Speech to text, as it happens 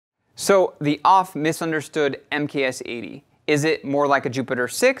So the oft-misunderstood MKS-80, is it more like a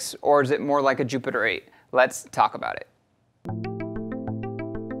Jupiter-6 or is it more like a Jupiter-8? Let's talk about it.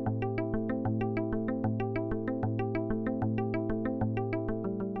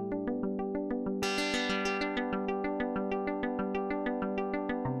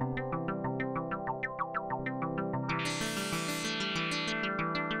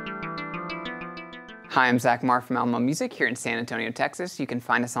 Hi, I'm Zach Marr from Alamo Music here in San Antonio, Texas. You can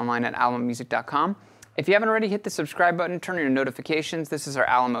find us online at alamomusic.com. If you haven't already, hit the subscribe button, turn on your notifications. This is our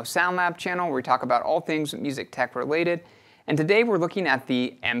Alamo Sound Lab channel where we talk about all things music tech related. And today we're looking at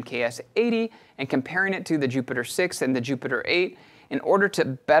the MKS-80 and comparing it to the Jupiter-6 and the Jupiter-8 in order to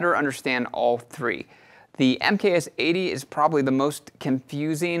better understand all three. The MKS-80 is probably the most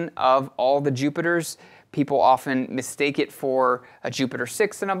confusing of all the Jupiters. People often mistake it for a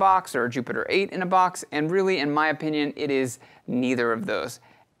Jupiter-6 in a box or a Jupiter-8 in a box, and really, in my opinion, it is neither of those.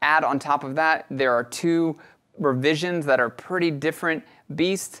 Add on top of that, there are two revisions that are pretty different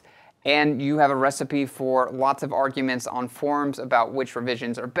beasts, and you have a recipe for lots of arguments on forums about which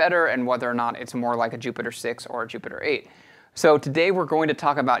revisions are better and whether or not it's more like a Jupiter-6 or a Jupiter-8. So today we're going to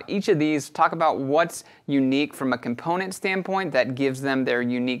talk about each of these, talk about what's unique from a component standpoint that gives them their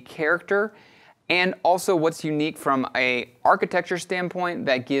unique character, and also what's unique from an architecture standpoint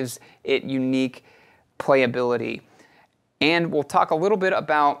that gives it unique playability. And we'll talk a little bit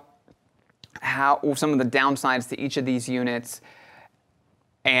about how some of the downsides to each of these units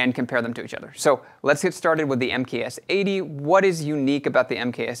and compare them to each other. So let's get started with the MKS-80. What is unique about the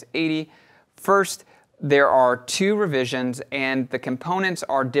MKS-80? First, there are two revisions and the components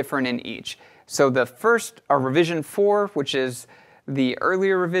are different in each. So the first are revision 4, which is the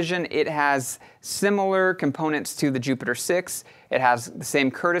earlier revision. It has similar components to the Jupiter-6. It has the same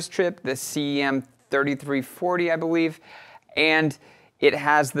Curtis chip, the CEM 3340, I believe, and it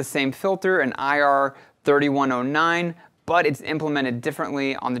has the same filter, an IR 3109, but it's implemented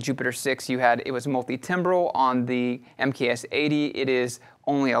differently. On the Jupiter-6, it was multi-timbral. On the MKS-80, it is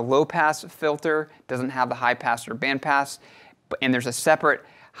only a low-pass filter, doesn't have the high-pass or band-pass, and there's a separate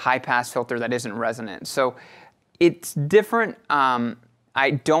high-pass filter that isn't resonant. So it's different.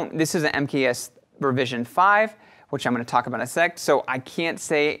 This is an MKS revision 5, which I'm going to talk about in a sec. So I can't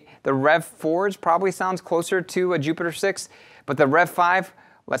say the Rev 4s probably sounds closer to a Jupiter-6, but the Rev 5,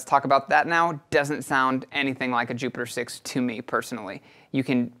 let's talk about that now, doesn't sound anything like a Jupiter-6 to me personally.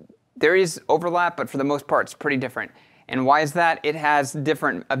 There is overlap, but for the most part, it's pretty different. And why is that? It has a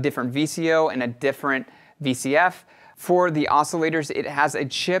different VCO and a different VCF. For the oscillators, it has a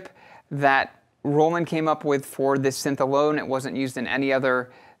chip that Roland came up with for this synth alone. It wasn't used in any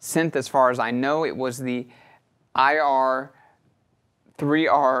other synth as far as I know. It was the IR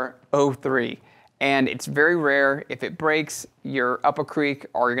 3R03. And it's very rare. If it breaks, you're up a creek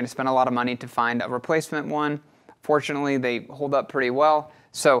or you're going to spend a lot of money to find a replacement one. Fortunately, they hold up pretty well.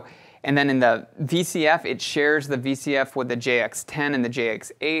 And then in the VCF, it shares the VCF with the JX10 and the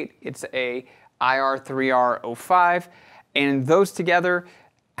JX8. It's a IR 3R05. And those together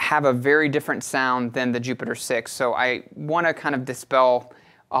have a very different sound than the Jupiter-6. So I want to kind of dispel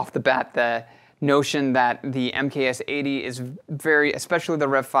off the bat the notion that the MKS-80 is especially the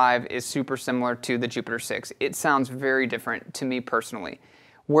Rev 5, is super similar to the Jupiter-6. It sounds very different to me personally.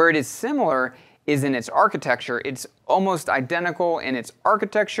 Where it is similar is in its architecture. It's almost identical in its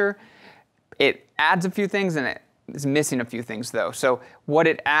architecture. It adds a few things and it is missing a few things though. So what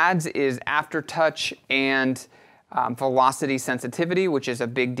it adds is aftertouch and velocity sensitivity, which is a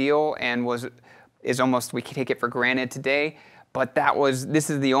big deal and we take it for granted today. But this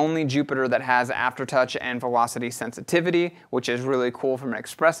is the only Jupiter that has aftertouch and velocity sensitivity, which is really cool from an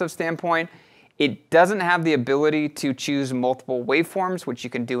expressive standpoint. It doesn't have the ability to choose multiple waveforms, which you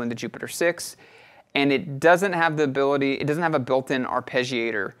can do in the Jupiter-6. And it doesn't have a built-in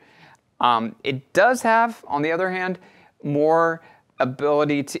arpeggiator. It does have, on the other hand, more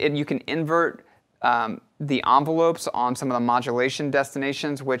ability you can invert the envelopes on some of the modulation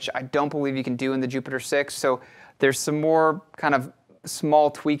destinations, which I don't believe you can do in the Jupiter-6. So there's some more kind of small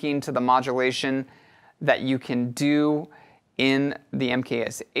tweaking to the modulation that you can do in the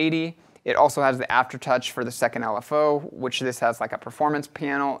MKS-80. It also has the aftertouch for the second LFO, which this has like a performance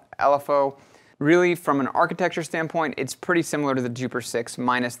piano LFO. Really, from an architecture standpoint, it's pretty similar to the Jupiter-6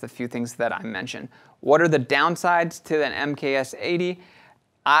 minus the few things that I mentioned. What are the downsides to an MKS-80?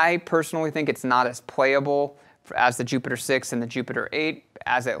 I personally think it's not as playable as the Jupiter-6 and the Jupiter-8,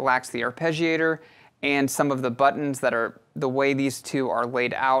 as it lacks the arpeggiator, and some of the buttons that are the way these two are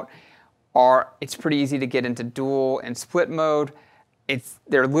laid out it's pretty easy to get into dual and split mode.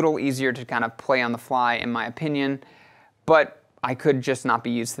 They're a little easier to kind of play on the fly, in my opinion. But I could just not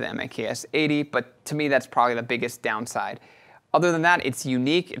be used to the MKS-80, but to me that's probably the biggest downside. Other than that, it's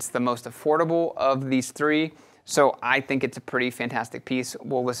unique, it's the most affordable of these three, so I think it's a pretty fantastic piece.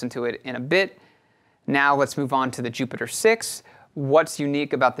 We'll listen to it in a bit. Now let's move on to the Jupiter-6. What's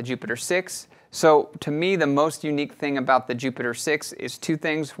unique about the Jupiter-6? So to me, the most unique thing about the Jupiter-6 is two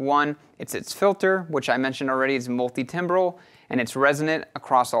things. One, it's its filter, which I mentioned already is multi-timbral, and it's resonant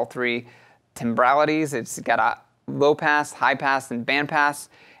across all three timbralities. It's got a low pass, high pass, and band pass,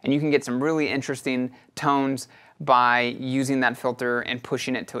 and you can get some really interesting tones by using that filter and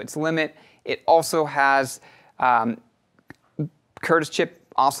pushing it to its limit. It also has Curtis chip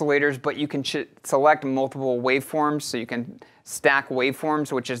oscillators, but you can select multiple waveforms, so you can stack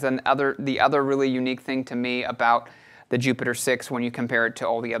waveforms, which is the other really unique thing to me about the Jupiter-6 when you compare it to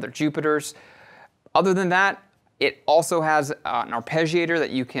all the other Jupiters. Other than that, it also has an arpeggiator that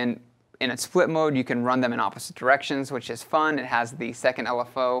you can, in its split mode, you can run them in opposite directions, which is fun. It has the second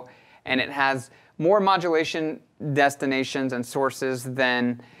LFO, and it has more modulation destinations and sources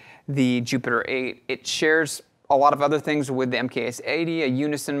than the Jupiter-8. It shares a lot of other things with the MKS-80, a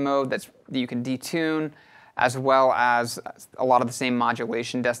unison mode that you can detune, as well as a lot of the same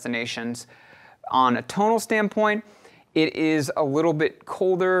modulation destinations. On a tonal standpoint, it is a little bit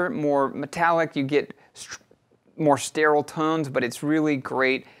colder, more metallic. You get more sterile tones, but it's really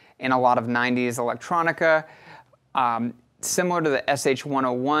great in a lot of 90s electronica. Similar to the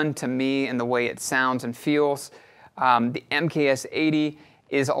SH-101 to me in the way it sounds and feels. The MKS-80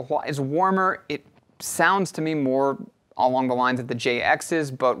 is warmer. It sounds to me more along the lines of the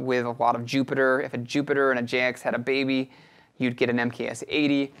JXs, but with a lot of Jupiter. If a Jupiter and a JX had a baby, you'd get an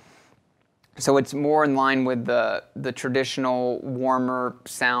MKS-80. So it's more in line with the traditional warmer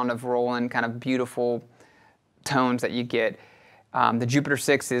sound of Roland, kind of beautiful tones that you get. The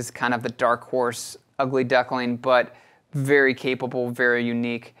Jupiter-6 is kind of the dark horse, ugly duckling, but very capable, very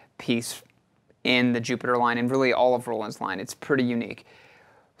unique piece in the Jupiter line, and really all of Roland's line. It's pretty unique.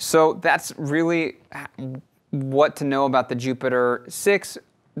 So that's really what to know about the Jupiter-6.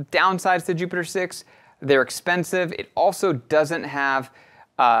 Downsides to Jupiter-6, they're expensive. It also doesn't have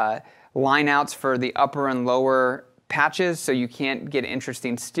line outs for the upper and lower patches, so you can't get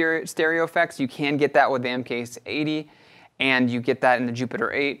interesting stereo effects. You can get that with the MKS-80, and you get that in the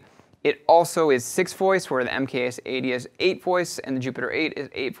Jupiter-8. It also is 6-voice, where the MKS-80 is 8-voice, and the Jupiter-8 is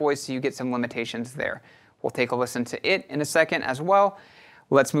 8-voice, so you get some limitations there. We'll take a listen to it in a second as well.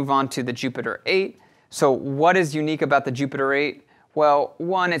 Let's move on to the Jupiter-8. So what is unique about the Jupiter-8? Well,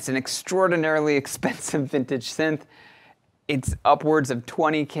 one, it's an extraordinarily expensive vintage synth. It's upwards of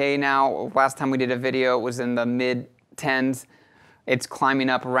 $20K now. Last time we did a video, it was in the mid-10s. It's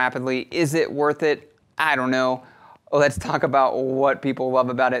climbing up rapidly. Is it worth it? I don't know. Let's talk about what people love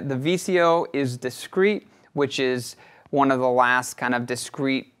about it. The VCO is discrete, which is one of the last kind of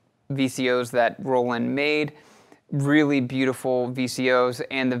discrete VCOs that Roland made. Really beautiful VCOs.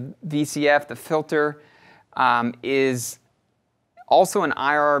 And the VCF, the filter, is also an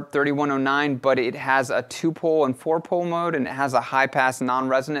IR3109, but it has a 2-pole and 4-pole mode, and it has a high-pass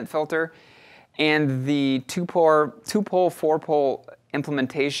non-resonant filter. And the 2-pole, 4-pole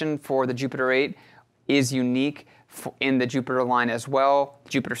implementation for the Jupiter-8 is unique in the Jupiter line as well.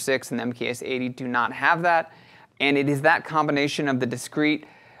 Jupiter-6 and the MKS-80 do not have that. And it is that combination of the discrete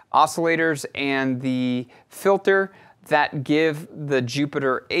oscillators and the filter that give the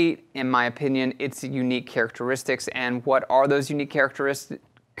Jupiter-8, in my opinion, its unique characteristics. And what are those unique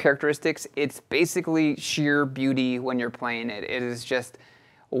characteristics? It's basically sheer beauty when you're playing it. It is just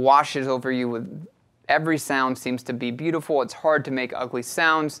washes over you with every sound seems to be beautiful. It's hard to make ugly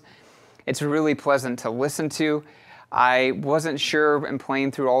sounds. It's really pleasant to listen to. I wasn't sure in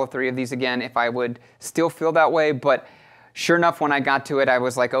playing through all three of these again if I would still feel that way, but sure enough, when I got to it, I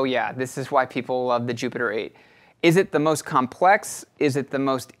was like, oh yeah, this is why people love the Jupiter-8. Is it the most complex? Is it the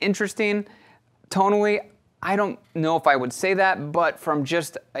most interesting? Tonally, I don't know if I would say that, but from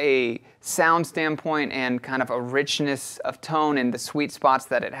just a sound standpoint and kind of a richness of tone and the sweet spots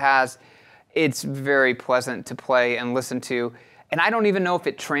that it has, it's very pleasant to play and listen to. And I don't even know if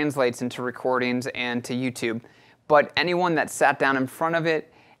it translates into recordings and to YouTube, but anyone that sat down in front of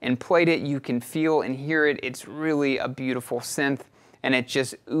it and played it, you can feel and hear it. It's really a beautiful synth, and it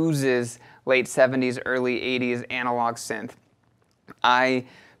just oozes late 70s, early 80s analog synth. I,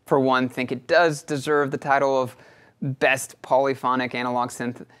 for one, think it does deserve the title of best polyphonic analog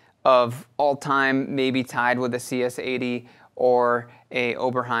synth of all time, maybe tied with a CS-80 or a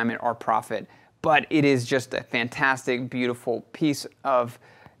Oberheim or Prophet. But it is just a fantastic, beautiful piece of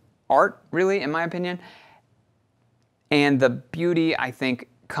art, really, in my opinion. And the beauty, I think,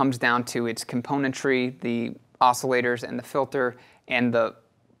 comes down to its componentry, the oscillators and the filter, and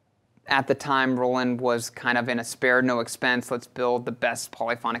at the time, Roland was kind of in a spare no expense, let's build the best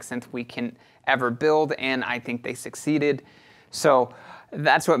polyphonic synth we can ever build, and I think they succeeded. So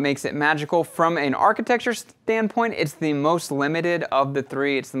that's what makes it magical. From an architecture standpoint, it's the most limited of the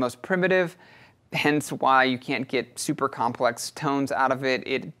three. It's the most primitive, hence why you can't get super complex tones out of it.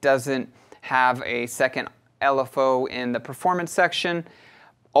 It doesn't have a second LFO in the performance section,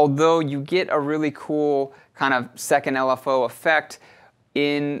 although you get a really cool kind of second LFO effect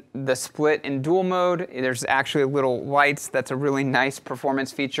in the split and dual mode. There's actually little lights. That's a really nice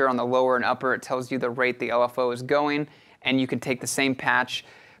performance feature on the lower and upper. It tells you the rate the LFO is going, and you can take the same patch,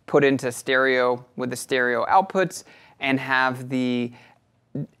 put into stereo with the stereo outputs, and have the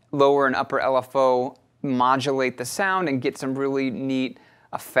lower and upper LFO modulate the sound and get some really neat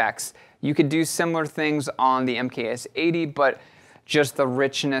effects. You could do similar things on the MKS-80, but just the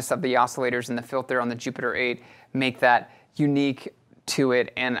richness of the oscillators and the filter on the Jupiter-8 make that unique to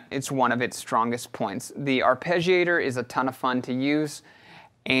it, and it's one of its strongest points. The arpeggiator is a ton of fun to use,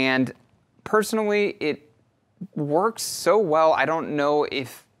 and personally it works so well. I don't know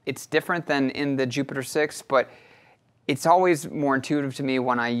if it's different than in the Jupiter-6, but it's always more intuitive to me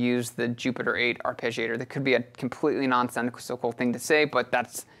when I use the Jupiter-8 arpeggiator. That could be a completely nonsensical thing to say, but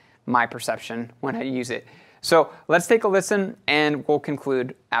that's my perception when I use it. So let's take a listen, and we'll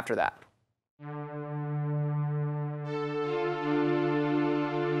conclude after that.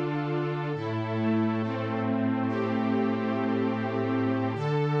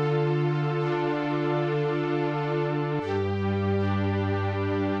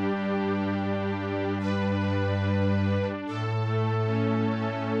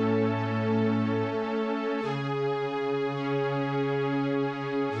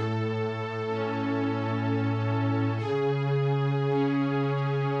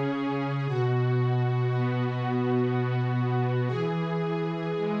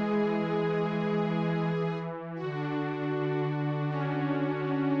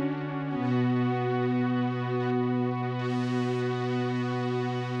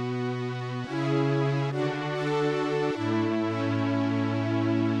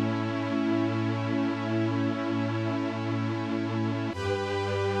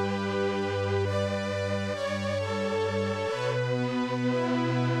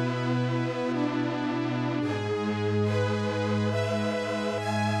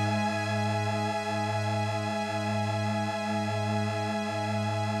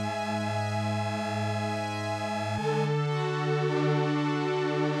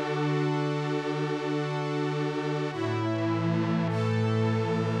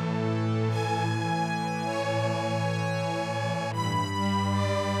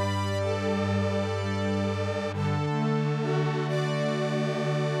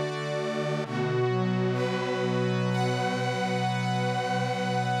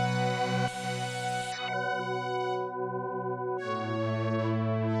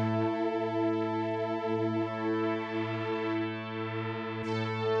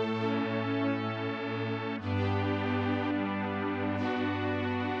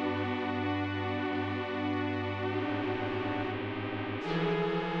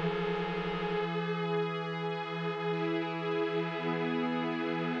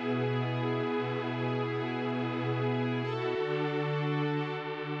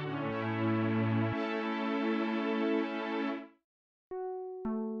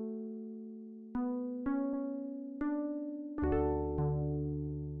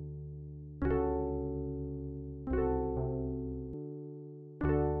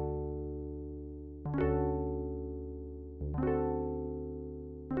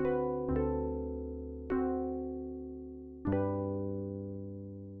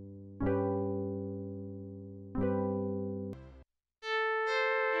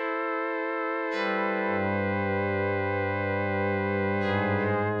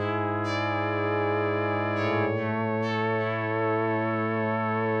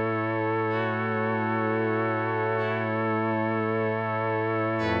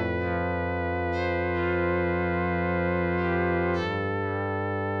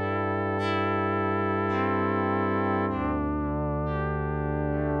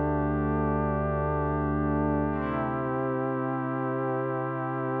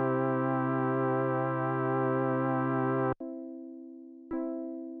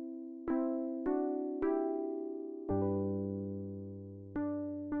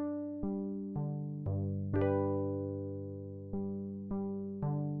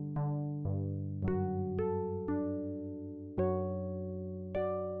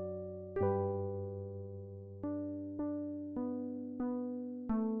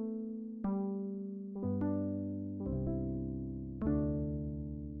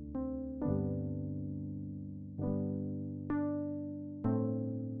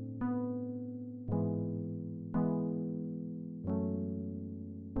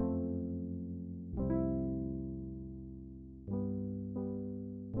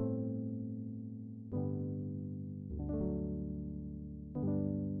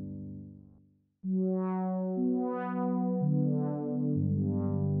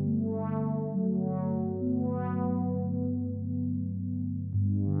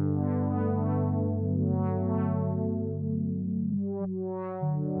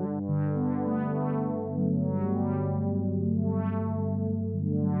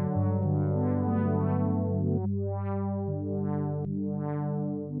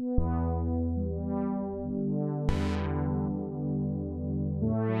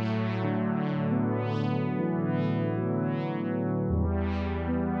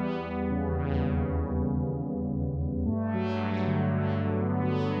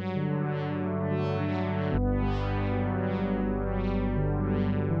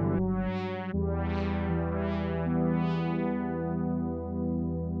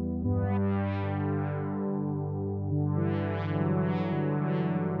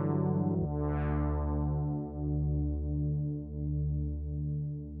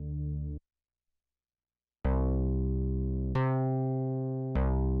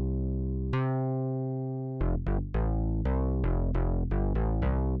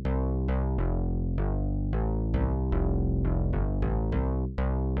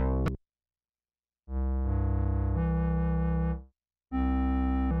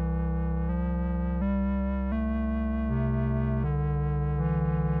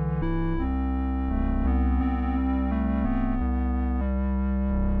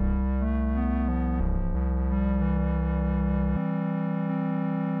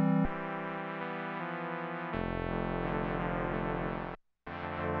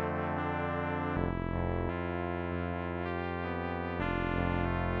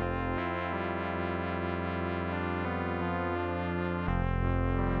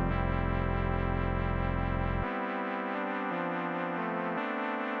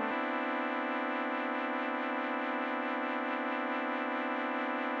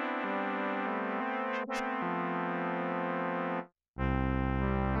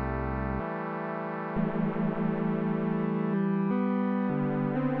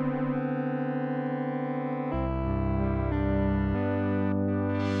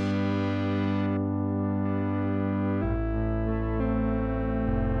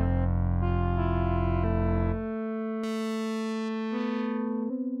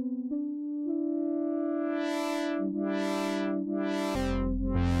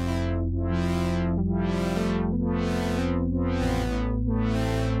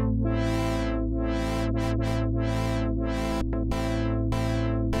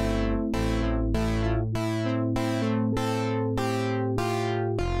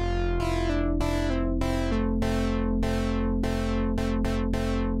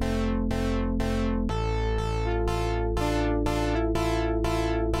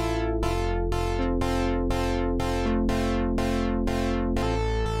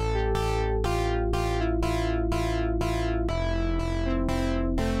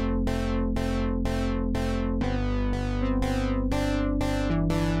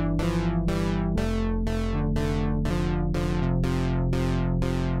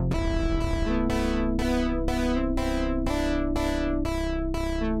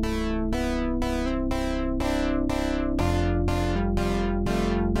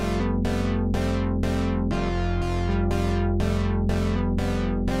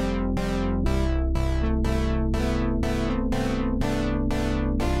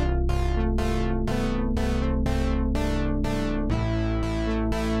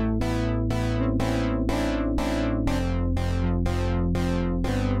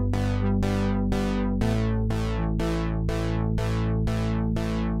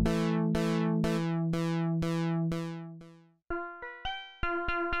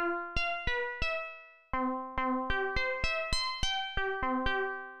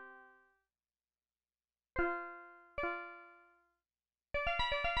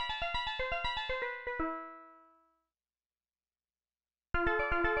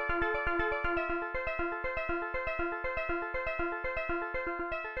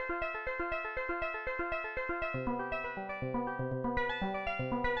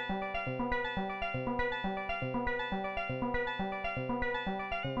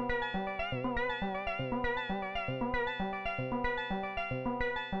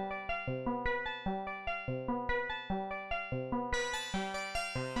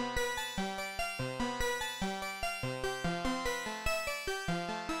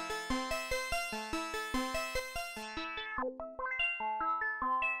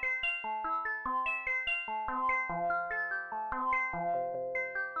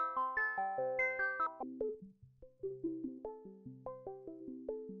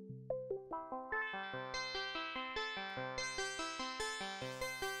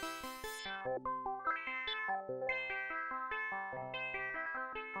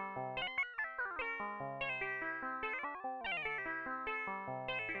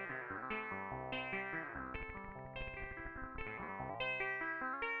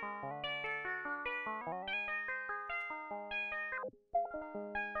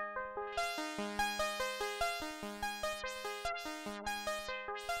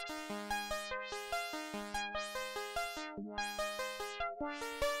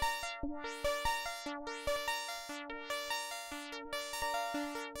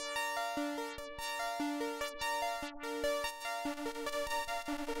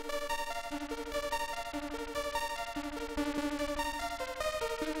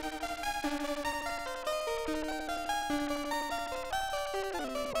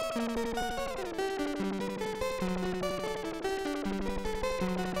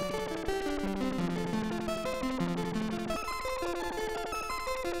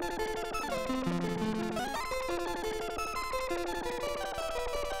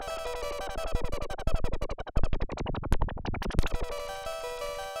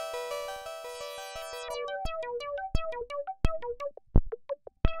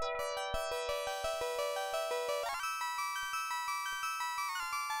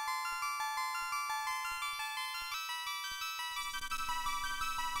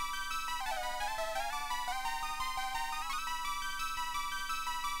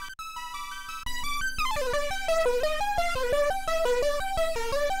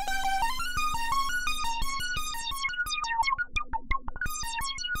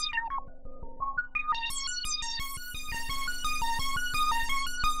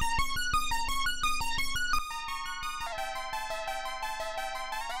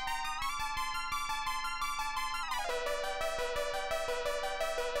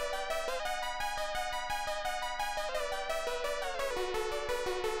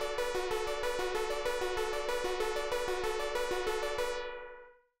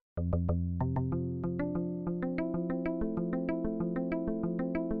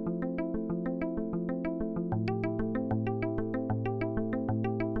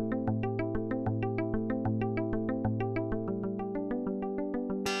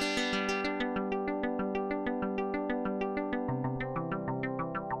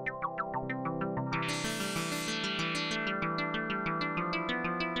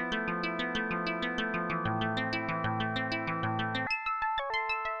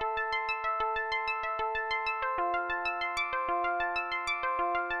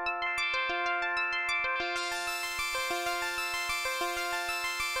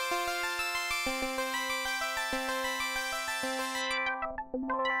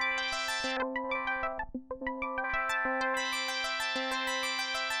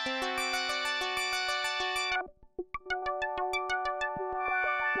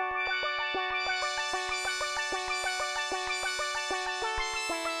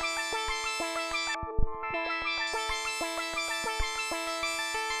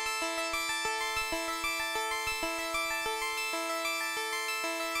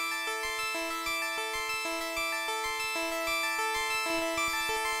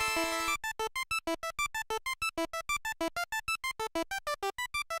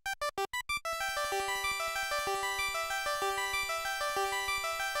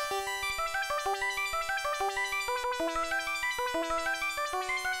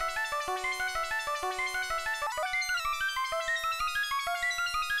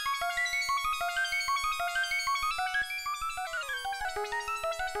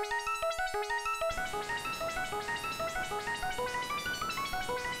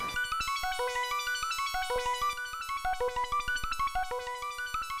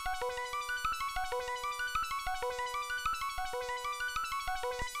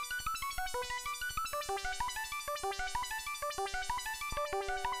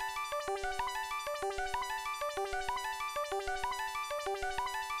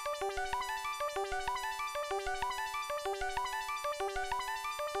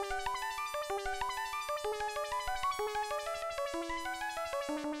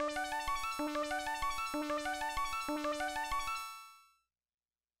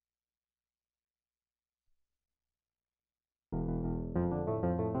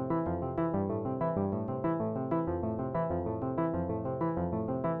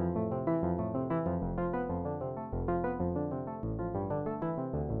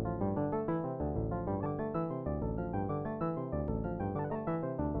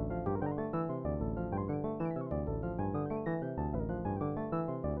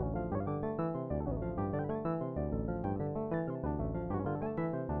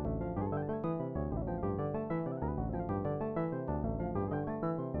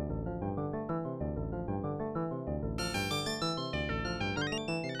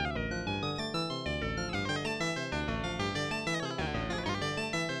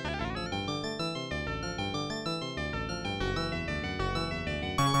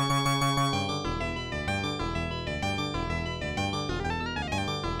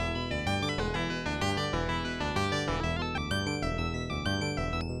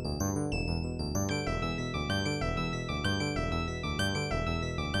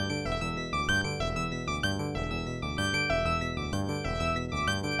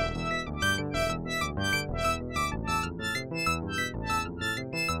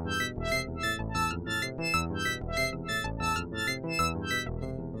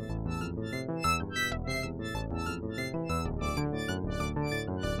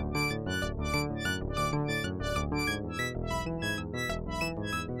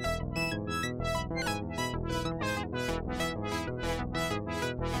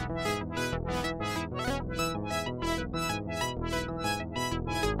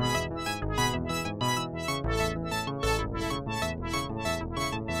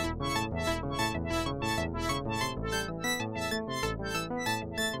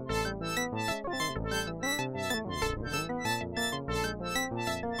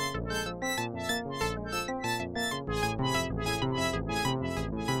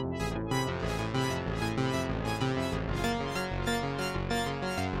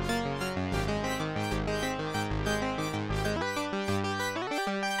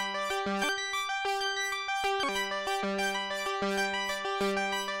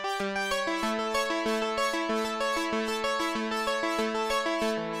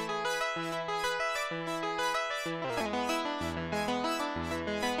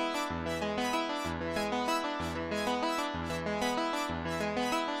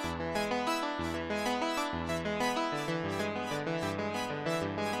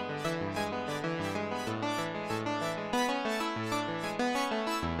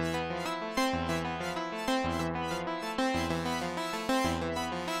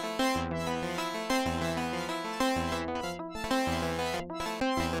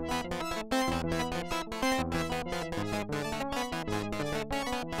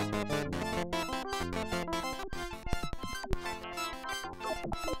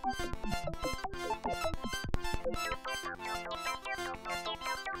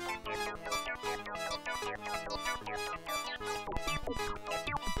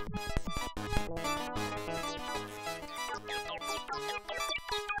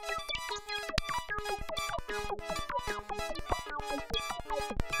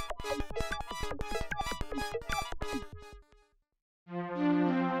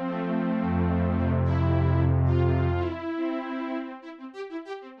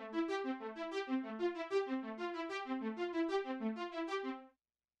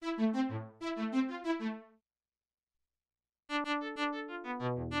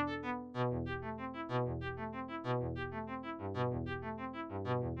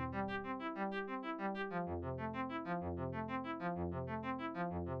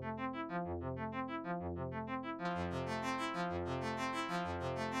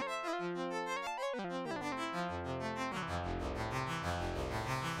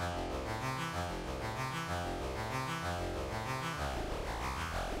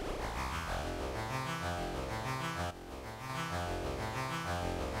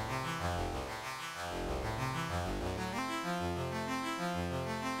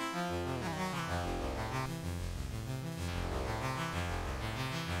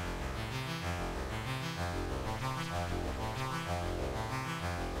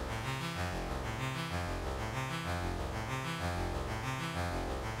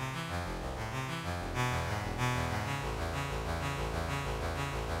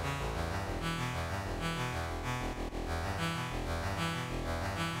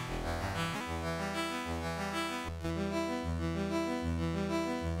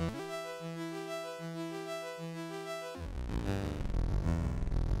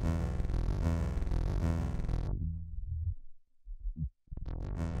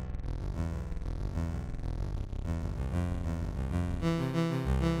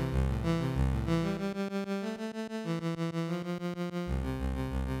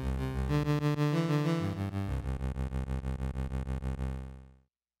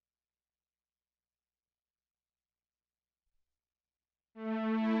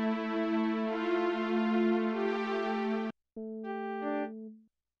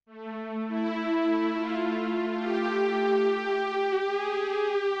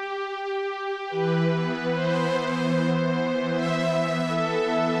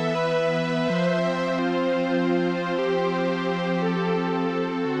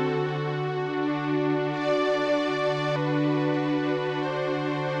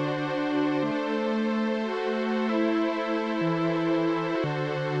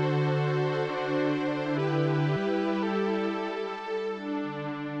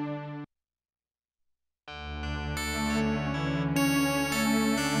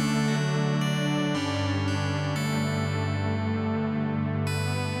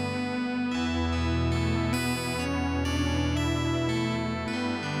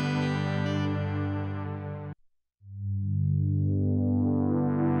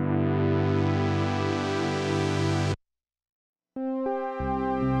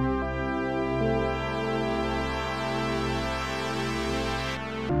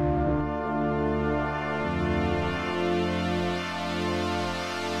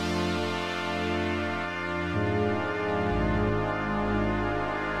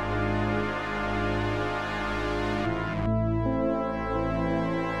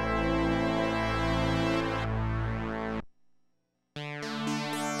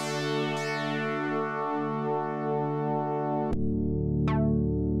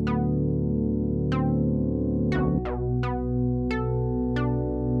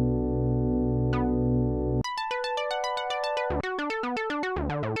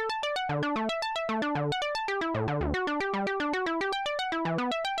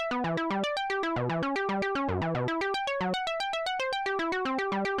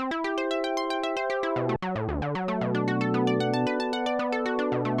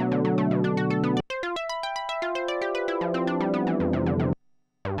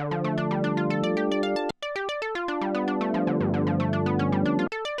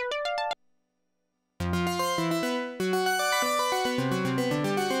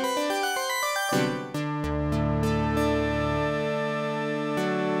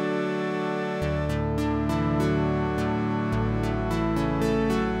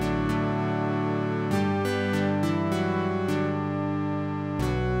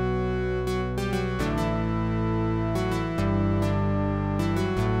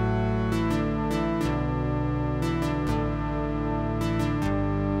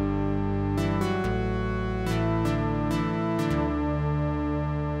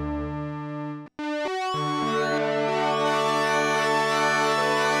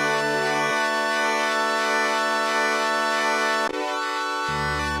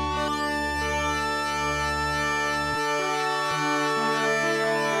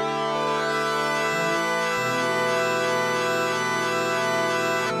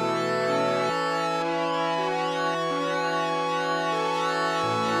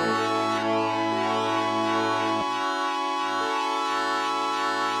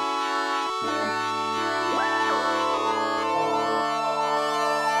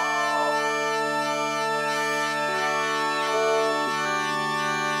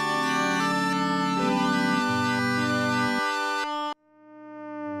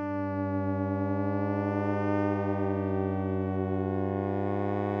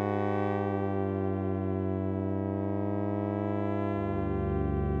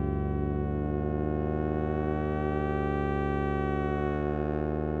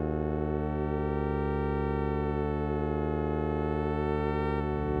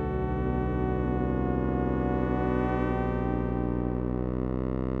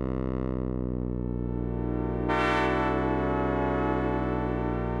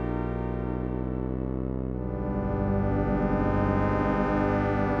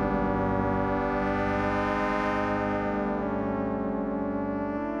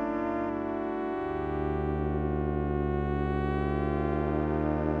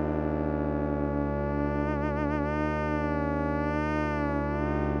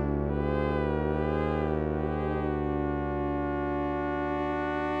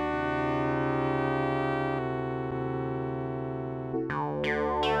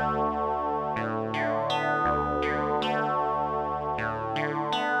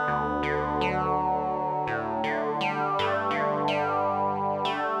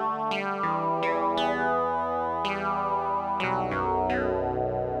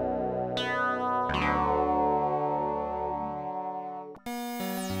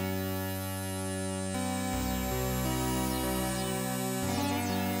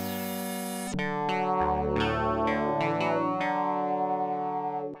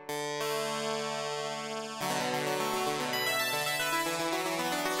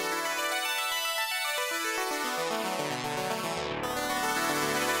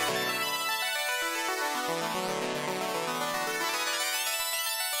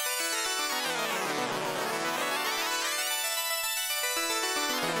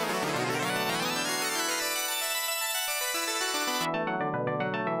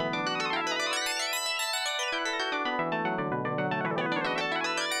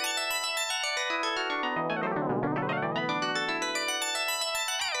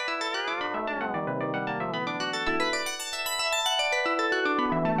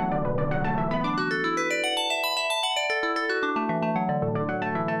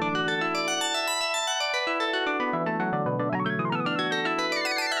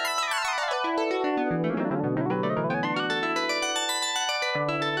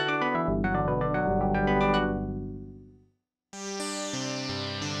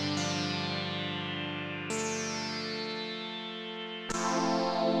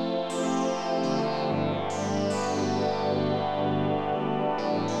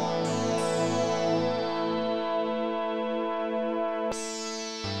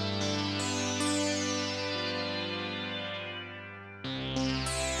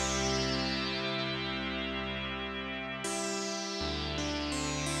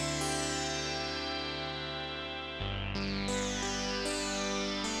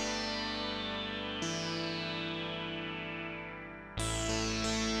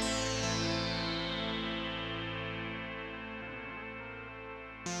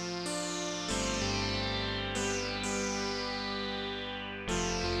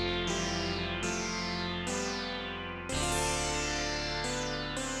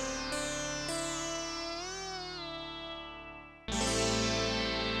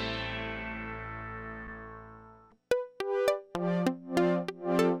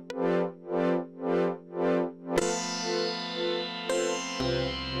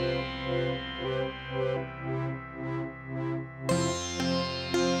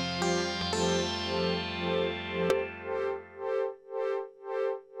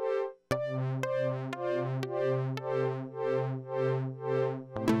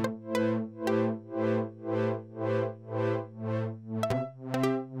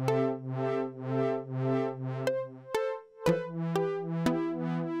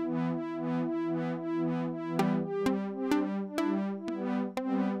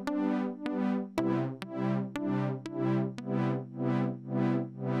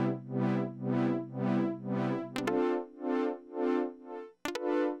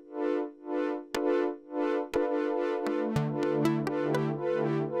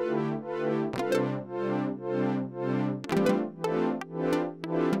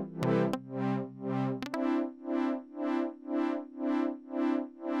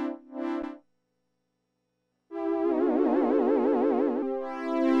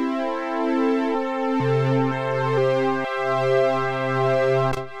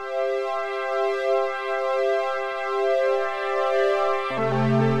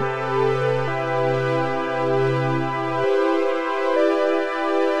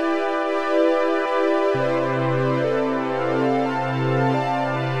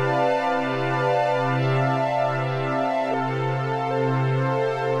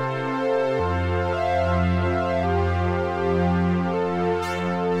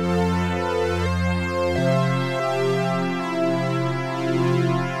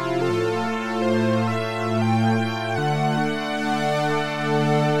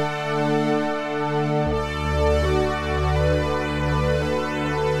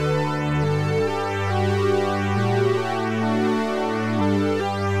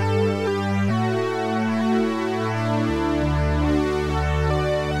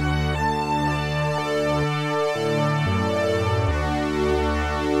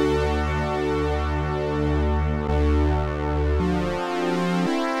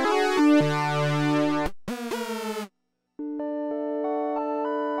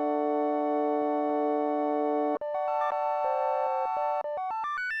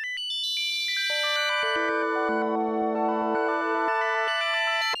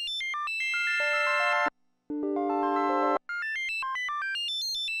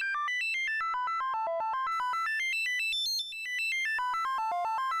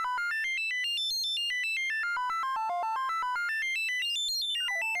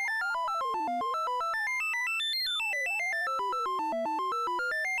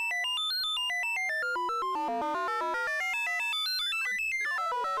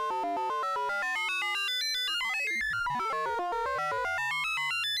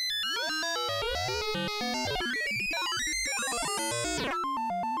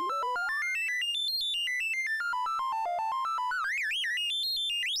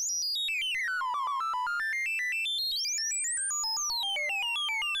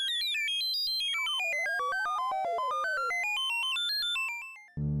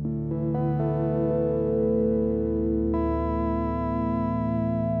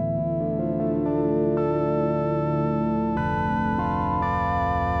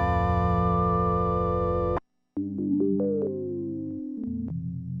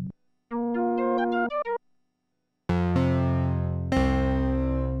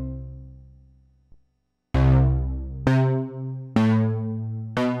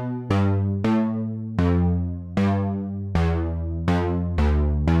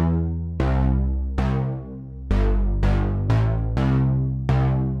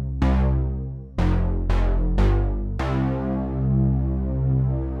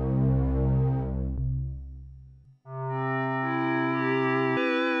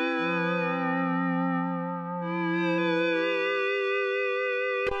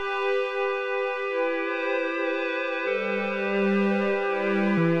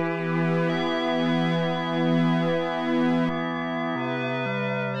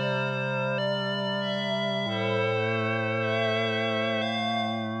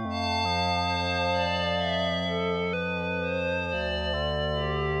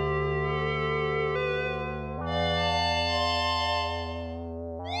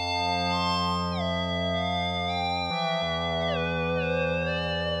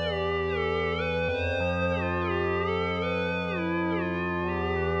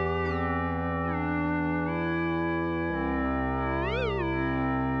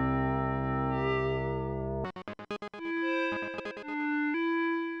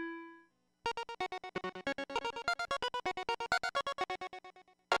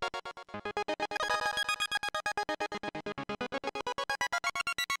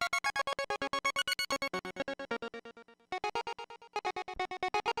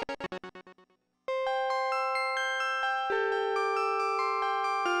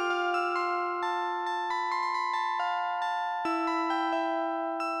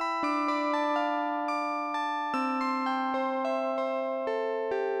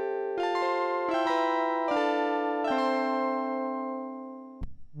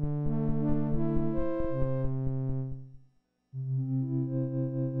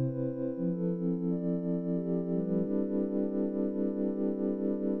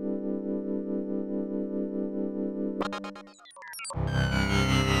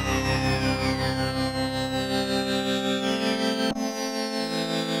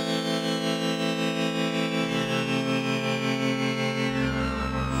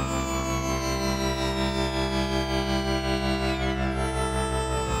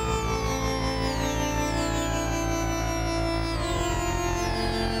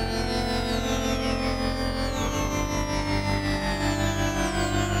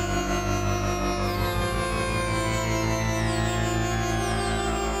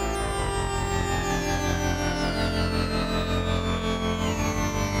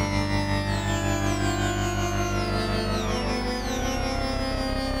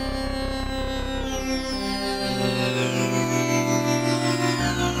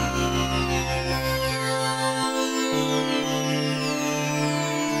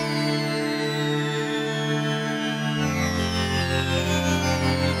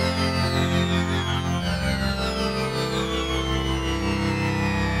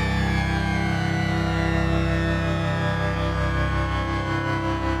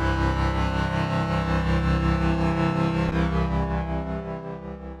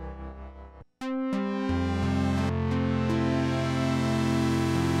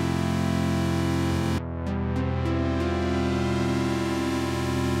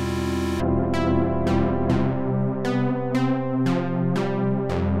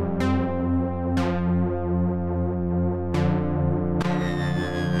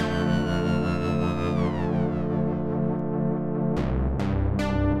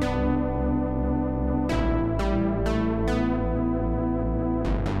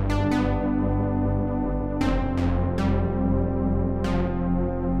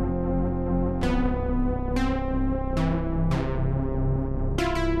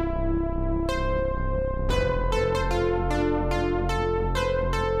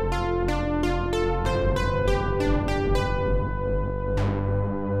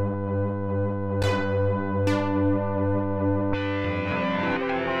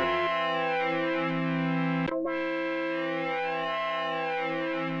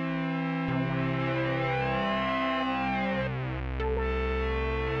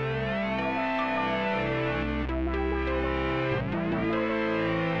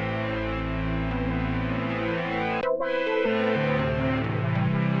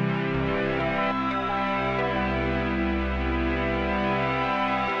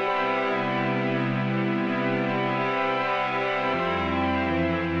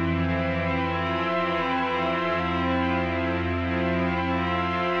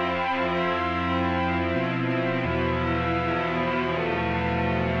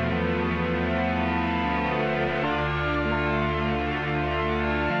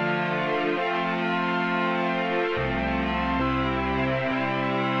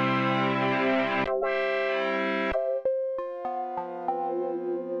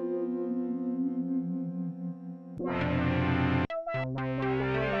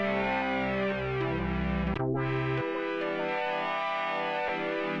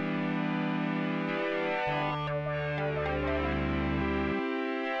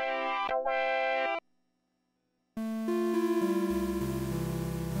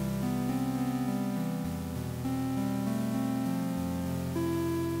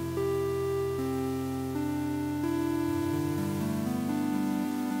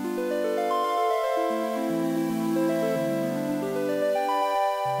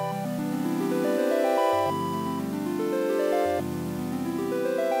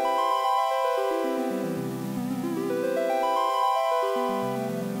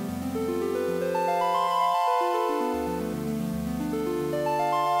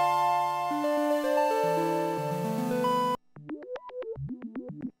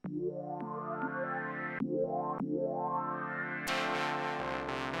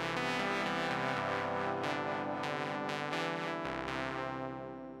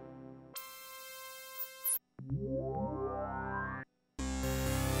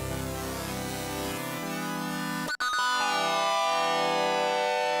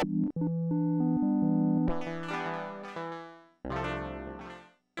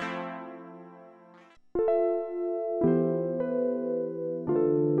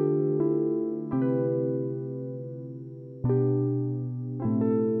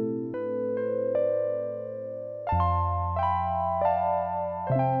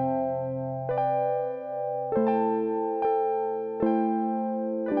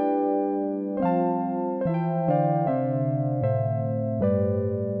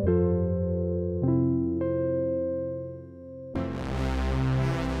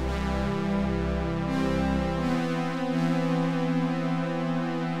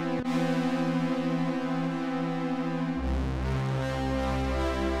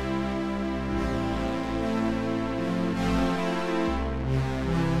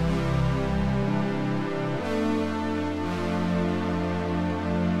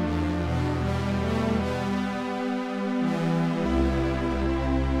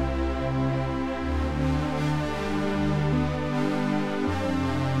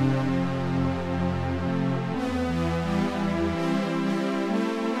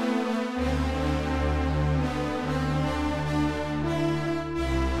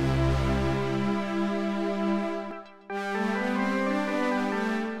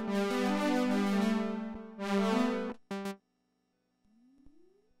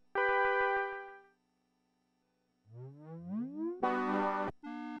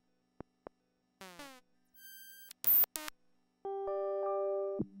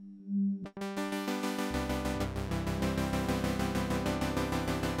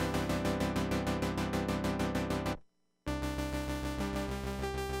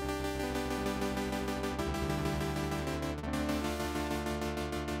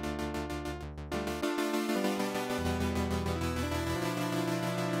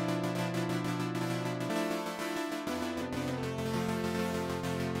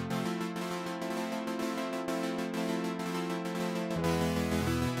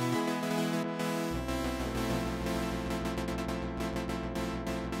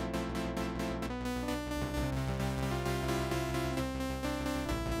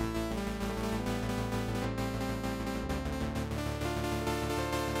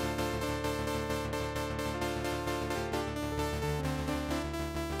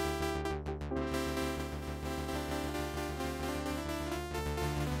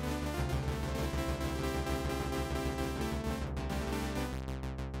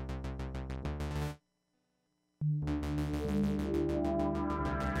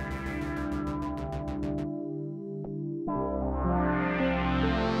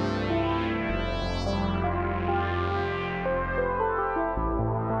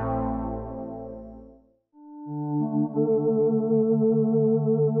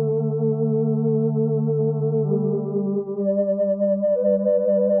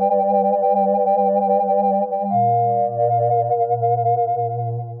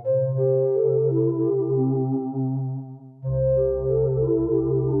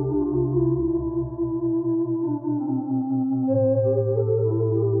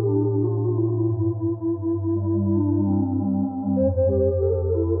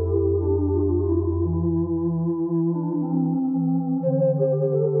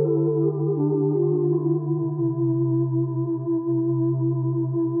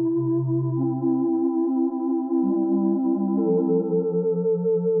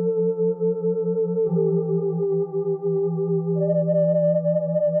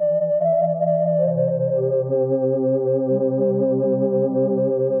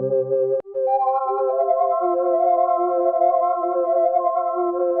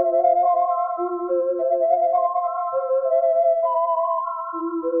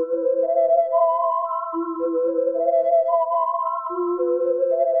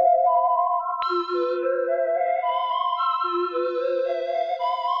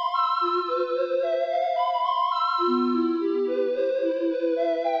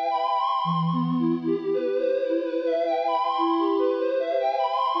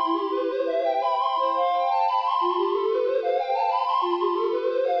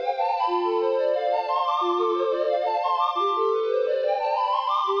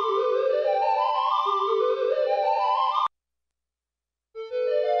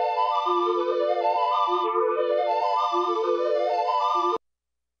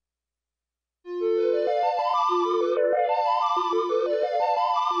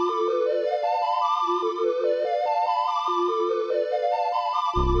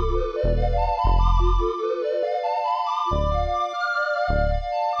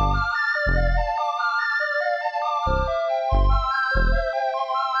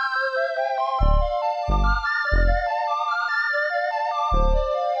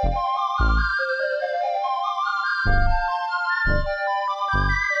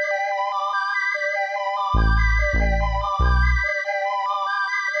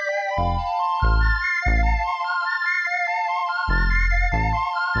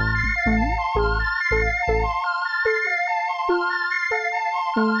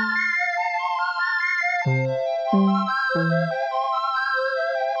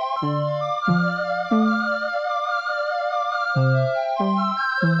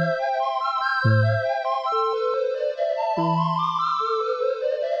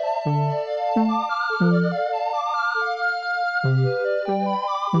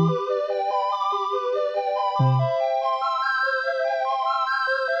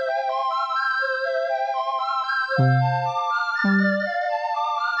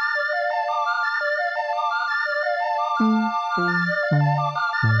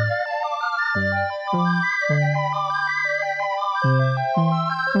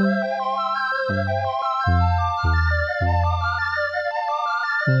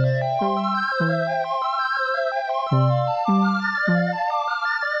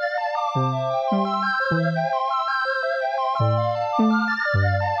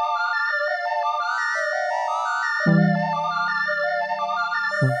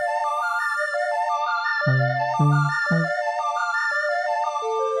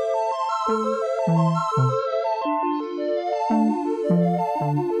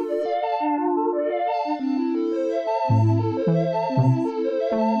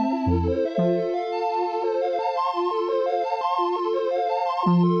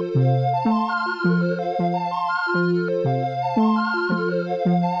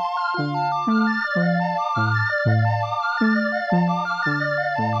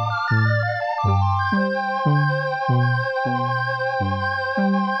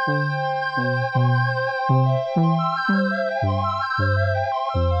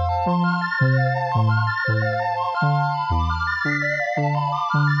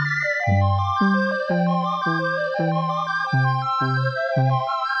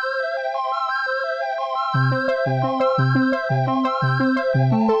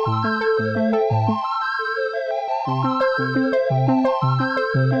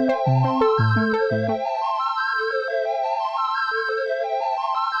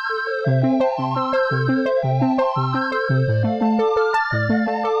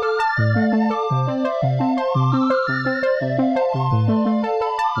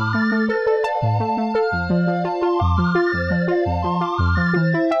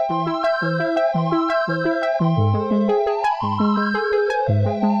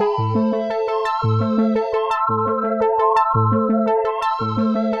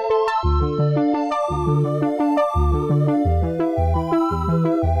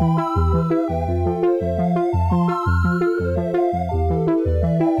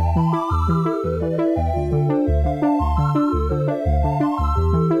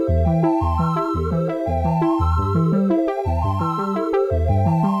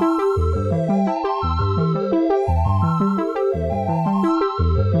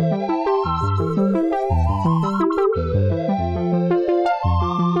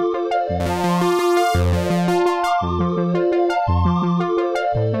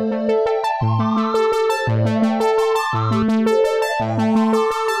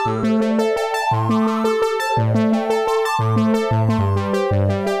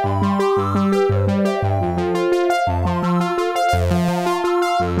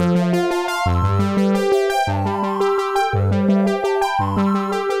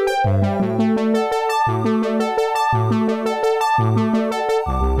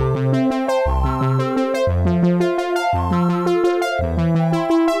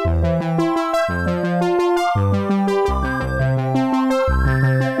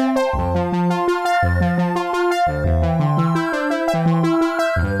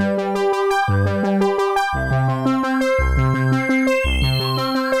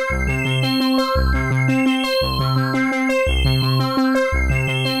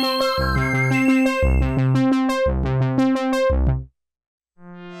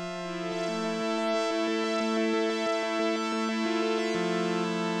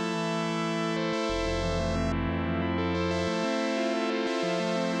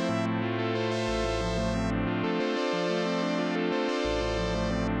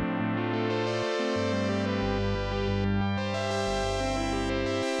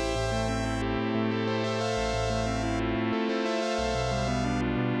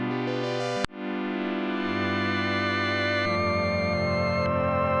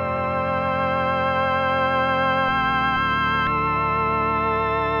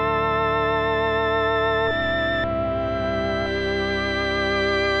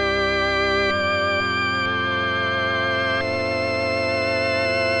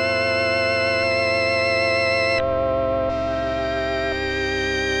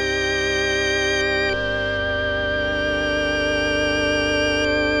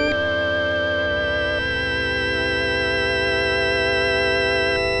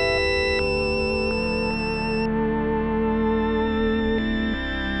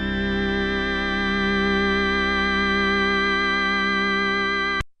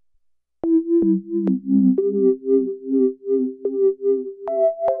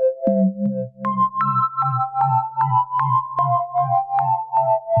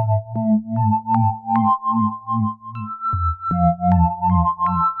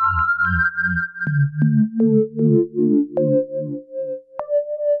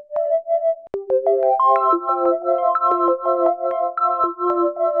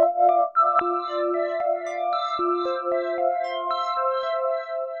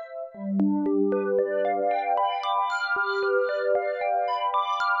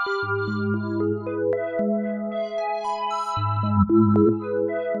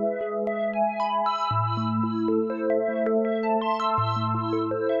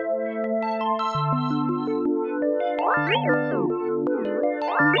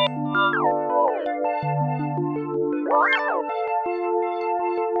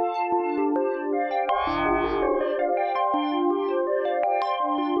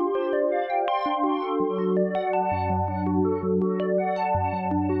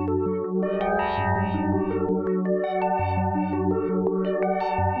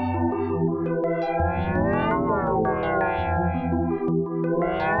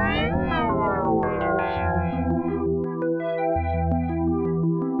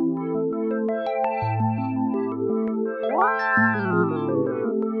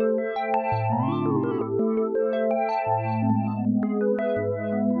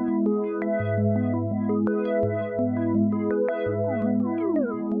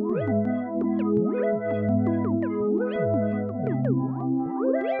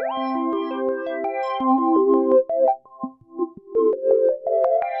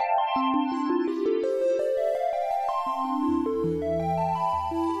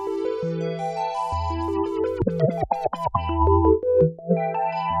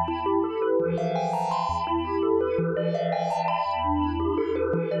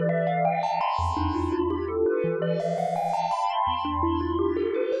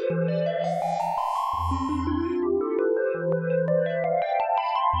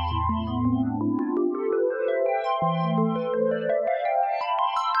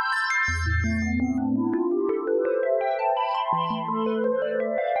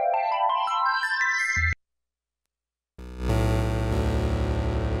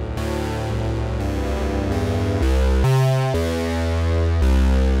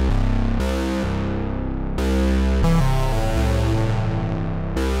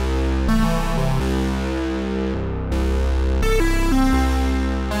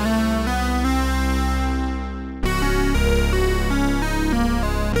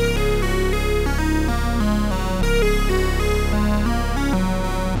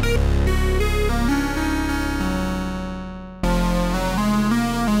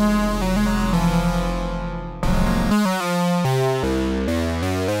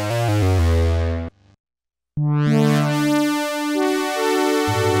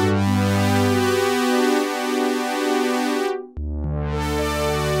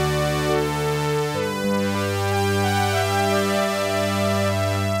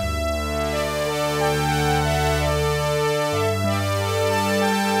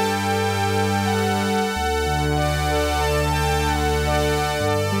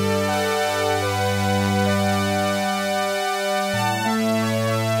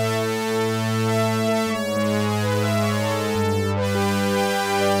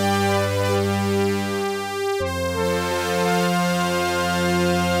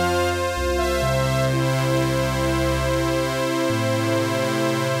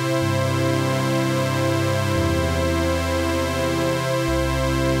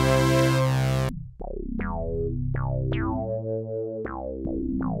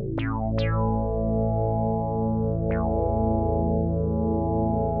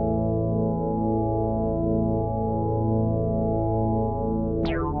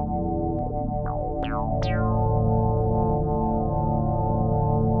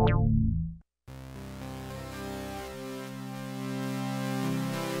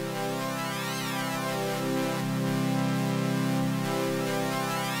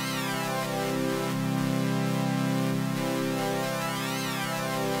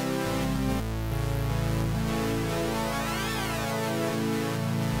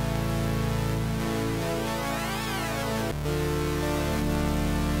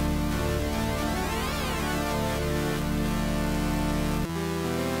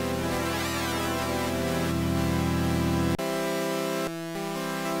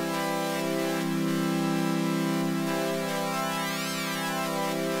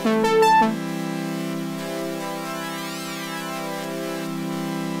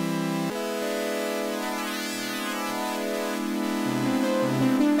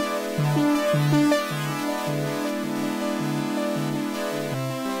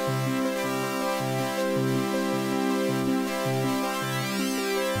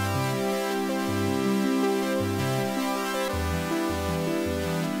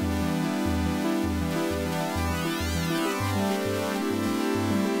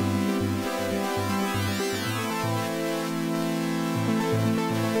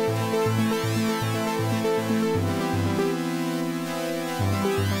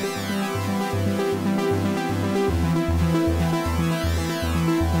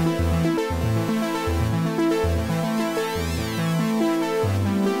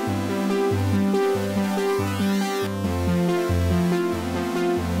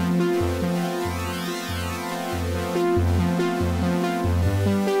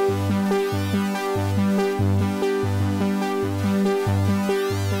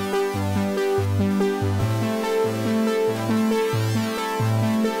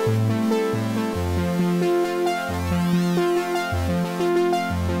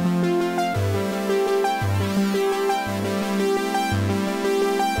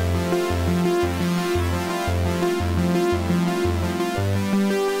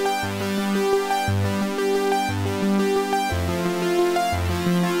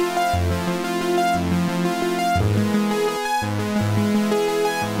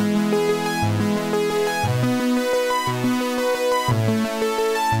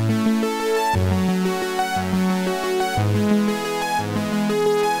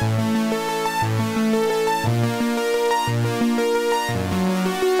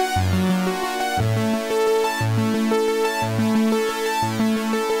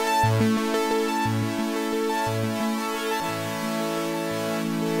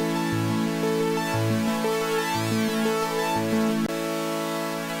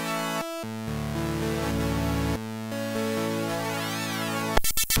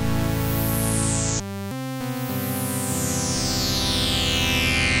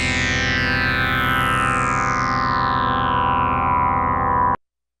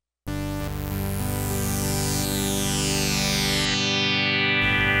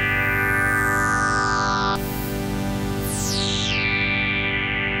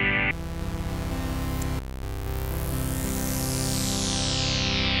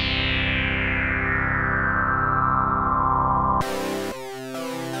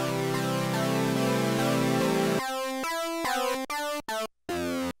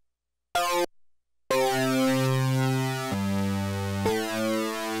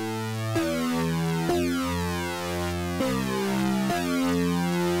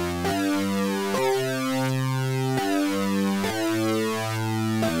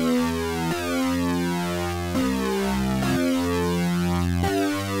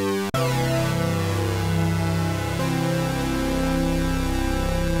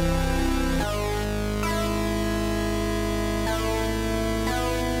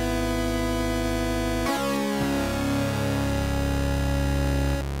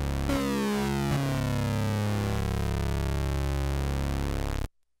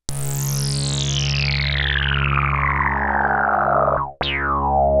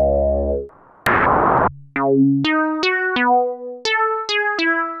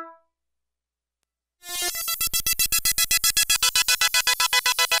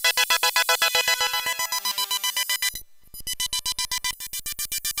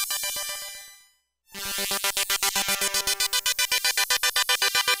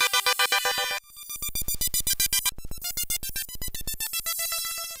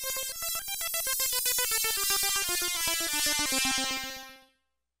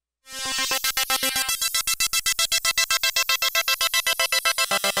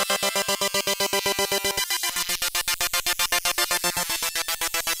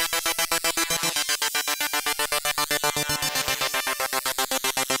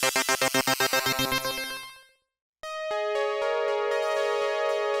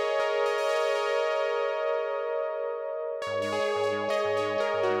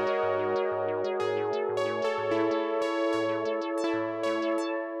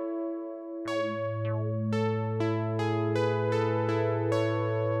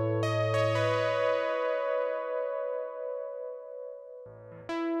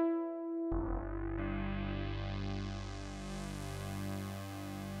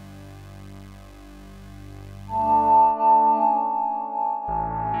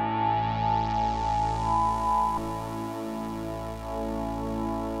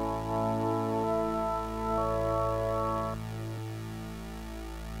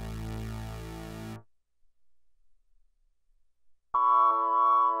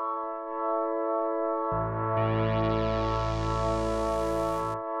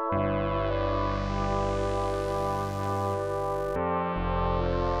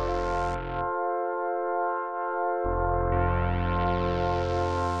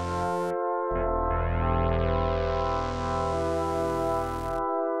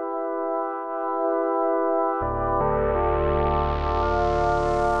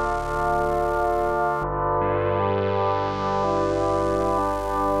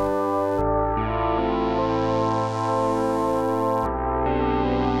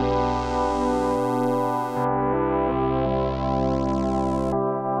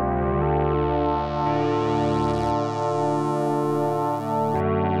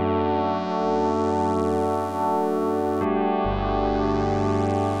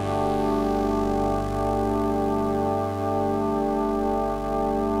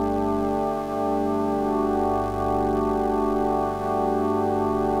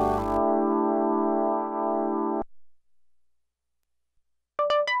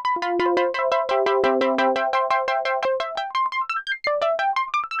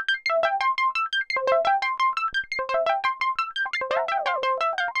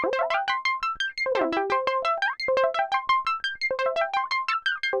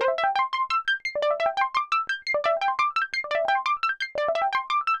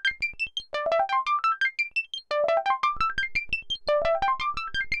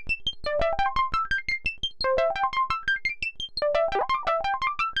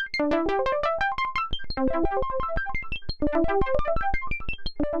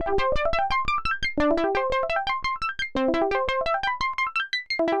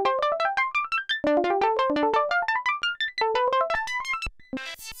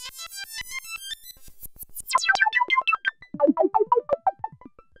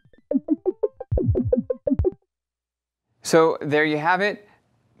 So there you have it.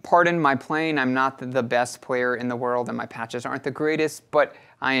 Pardon my playing, I'm not the best player in the world and my patches aren't the greatest, but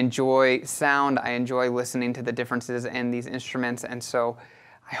I enjoy sound, I enjoy listening to the differences in these instruments, and so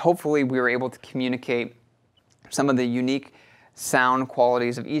hopefully we were able to communicate some of the unique sound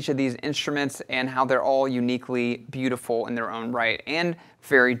qualities of each of these instruments and how they're all uniquely beautiful in their own right and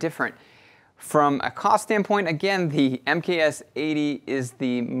very different. From a cost standpoint, again, the MKS-80 is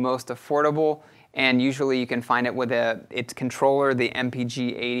the most affordable, and usually you can find it with its controller, the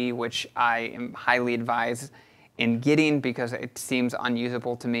MPG-80, which I am highly advised in getting because it seems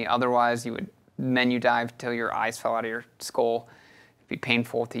unusable to me. Otherwise, you would menu dive till your eyes fell out of your skull. It'd be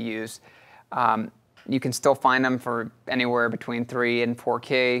painful to use. You can still find them for anywhere between 3 and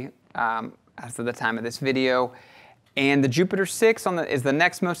 4K as of the time of this video. And the Jupiter-6 is the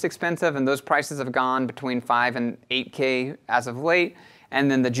next most expensive, and those prices have gone between 5 and 8K as of late. And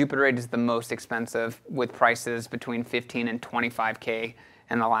then the Jupiter-8 is the most expensive with prices between 15 and 25K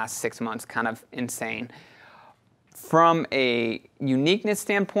in the last 6 months, kind of insane. From a uniqueness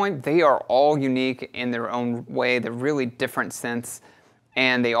standpoint, they are all unique in their own way. They're really different synths,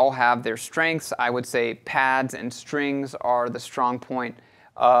 and they all have their strengths. I would say pads and strings are the strong point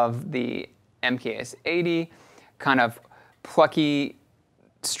of the MKS-80, kind of plucky,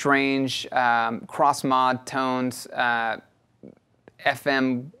 strange, cross-mod tones,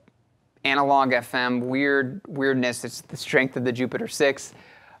 FM, analog FM, weirdness. It's the strength of the Jupiter-6,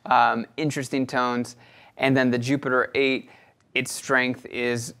 interesting tones. And then the Jupiter-8, its strength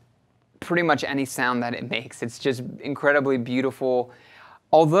is pretty much any sound that it makes. It's just incredibly beautiful.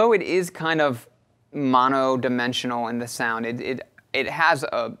 Although it is kind of mono-dimensional in the sound, it has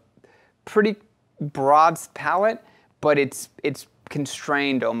a pretty broad palette, but it's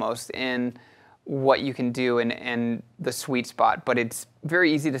constrained almost in what you can do and the sweet spot. But it's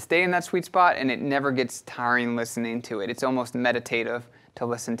very easy to stay in that sweet spot, and it never gets tiring listening to it. It's almost meditative to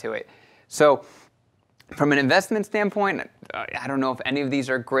listen to it. So from an investment standpoint, I don't know if any of these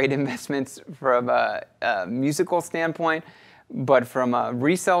are great investments from a musical standpoint, but from a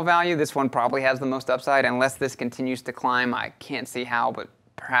resale value, this one probably has the most upside. Unless this continues to climb, I can't see how, but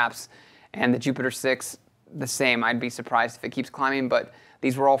perhaps. And the Jupiter-6, the same. I'd be surprised if it keeps climbing, but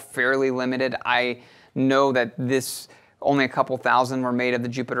these were all fairly limited. I know that only a couple thousand were made of the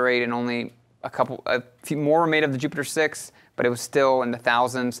Jupiter-8 and only a few more were made of the Jupiter-6, but it was still in the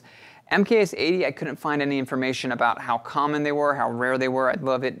thousands. MKS-80, I couldn't find any information about how common they were, how rare they were. I'd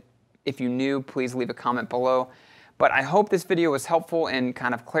love it if you knew. Please leave a comment below. But I hope this video was helpful in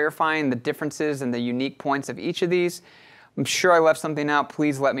kind of clarifying the differences and the unique points of each of these. I'm sure I left something out.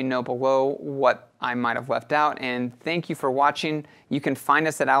 Please let me know below what I might have left out. And thank you for watching. You can find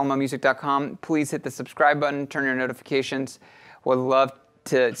us at alamomusic.com. Please hit the subscribe button, turn your notifications. Would love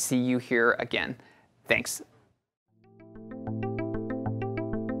to see you here again. Thanks.